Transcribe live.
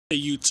Hey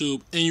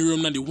YouTube, in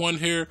room 91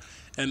 here,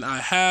 and I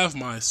have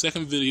my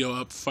second video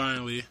up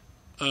finally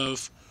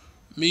of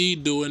me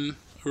doing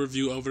a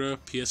review over the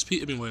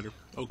PSP emulator.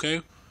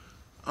 Okay,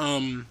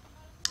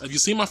 if you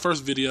see my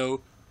first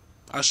video,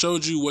 I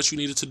showed you what you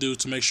needed to do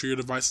to make sure your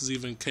device is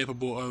even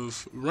capable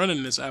of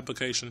running this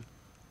application.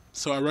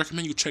 So I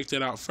recommend you check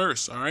that out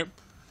first. All right,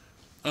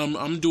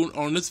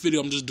 on this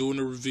video, I'm just doing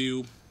a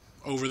review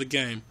over the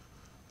game.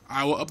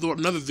 I will upload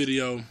another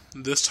video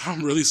this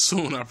time really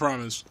soon, I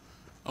promise.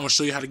 I'll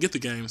show you how to get the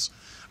games.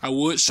 I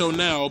would show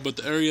now, but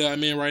the area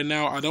I'm in right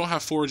now, I don't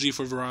have 4G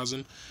for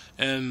Verizon,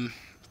 and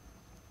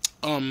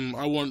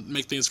I want to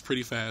make things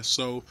pretty fast.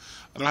 So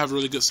I don't have a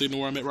really good signal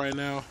where I'm at right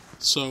now.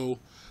 So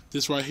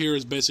this right here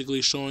is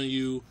basically showing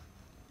you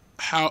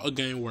how a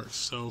game works.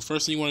 So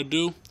first thing you want to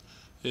do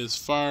is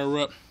fire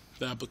up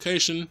the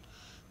application,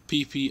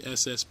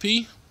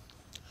 PPSSP.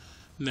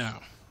 Now,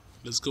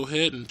 let's go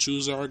ahead and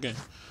choose our game.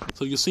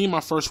 So you see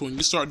my first one,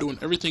 you start doing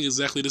everything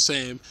exactly the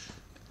same.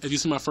 If you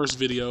see my first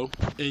video,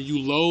 and you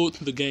load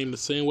the game the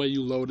same way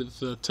you loaded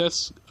the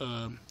test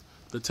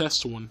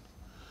one.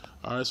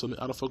 Alright, so let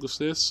me autofocus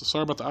this.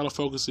 Sorry about the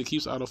autofocus, it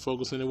keeps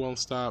autofocusing, it won't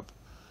stop.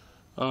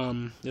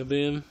 And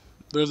then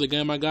there's a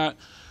game I got.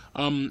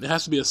 It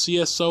has to be a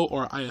CSO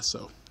or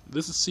ISO.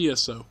 This is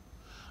CSO.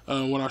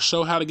 When I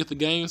show how to get the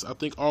games, I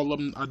think all of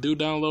them I do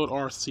download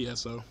are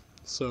CSO.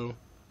 So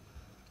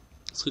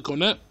let's click on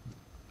that.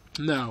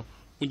 Now,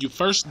 when you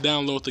first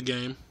download the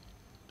game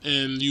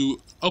and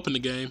you open the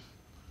game,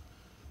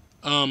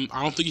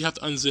 I don't think you have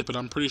to unzip it.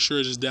 I'm pretty sure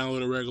it's just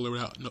download it regular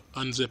without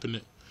unzipping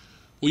it.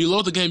 When you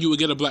load the game, you would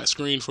get a black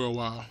screen for a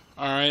while.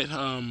 Alright,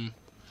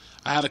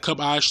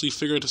 I actually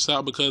figured this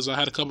out because I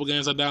had a couple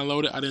games I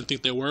downloaded. I didn't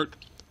think they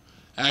worked.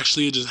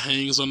 Actually, it just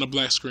hangs on the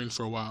black screen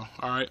for a while.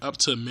 Alright, up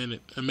to a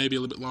minute, and maybe a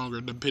little bit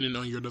longer, depending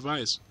on your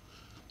device.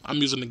 I'm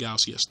using the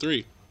Galaxy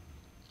S3.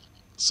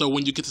 So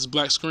when you get this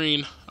black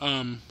screen,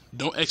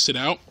 don't exit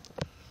out.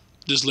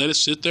 Just let it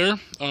sit there.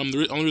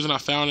 The only reason I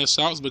found this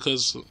out is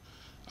because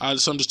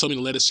something just told me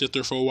to let it sit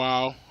there for a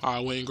while. I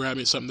went and grabbed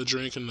me something to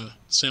drink and a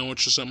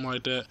sandwich or something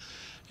like that.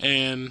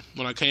 And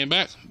when I came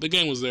back, the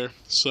game was there.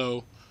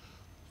 So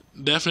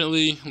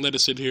definitely let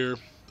it sit here.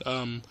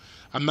 I'm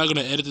not going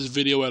to edit this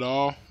video at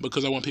all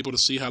because I want people to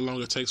see how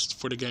long it takes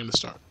for the game to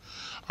start.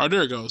 Alright,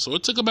 there it goes. So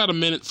it took about a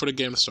minute for the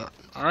game to start.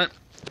 Alright,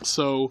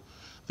 so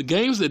the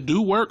games that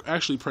do work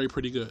actually play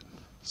pretty good.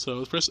 So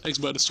let's press the X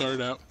button to start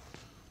it out.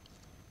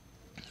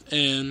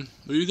 And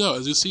there you go.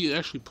 As you see, it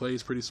actually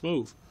plays pretty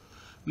smooth.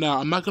 Now,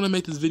 I'm not going to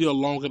make this video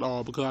long at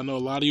all because I know a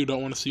lot of you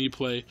don't want to see me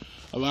play.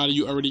 A lot of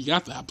you already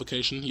got the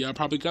application. Yeah, I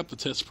probably got the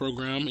test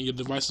program and your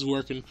device is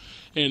working.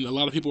 And a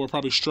lot of people are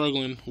probably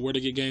struggling where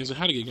to get games and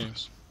how to get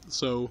games.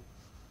 So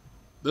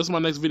that's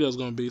what my next video is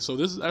going to be. So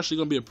this is actually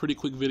going to be a pretty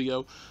quick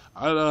video.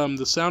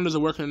 The sound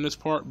isn't working in this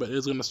part, but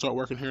it's going to start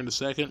working here in a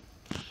second.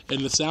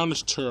 And the sound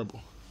is terrible.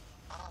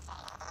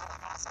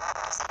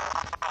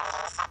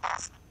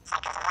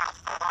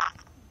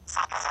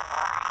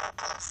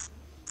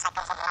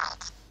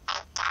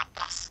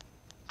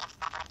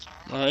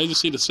 Alright, as you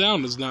see, the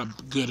sound is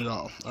not good at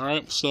all.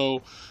 Alright,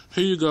 so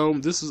here you go.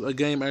 This is a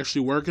game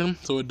actually working,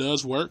 so it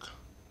does work.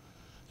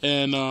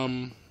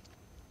 And,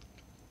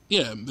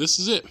 yeah, this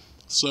is it.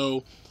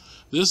 So,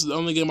 this is the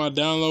only game I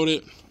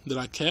downloaded that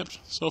I kept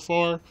so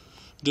far,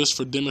 just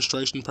for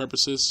demonstration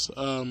purposes.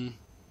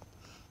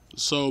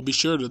 So, be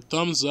sure to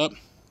thumbs up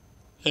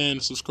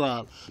and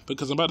subscribe,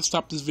 because I'm about to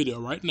stop this video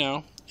right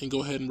now and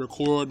go ahead and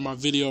record my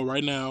video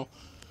right now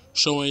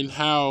showing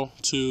how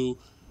to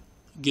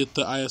get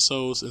the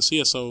ISOs and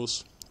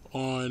CSOs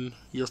on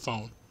your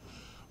phone.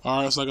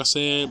 Alright, so like I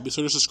said, be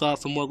sure to subscribe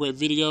for more great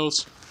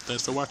videos.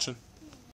 Thanks for watching.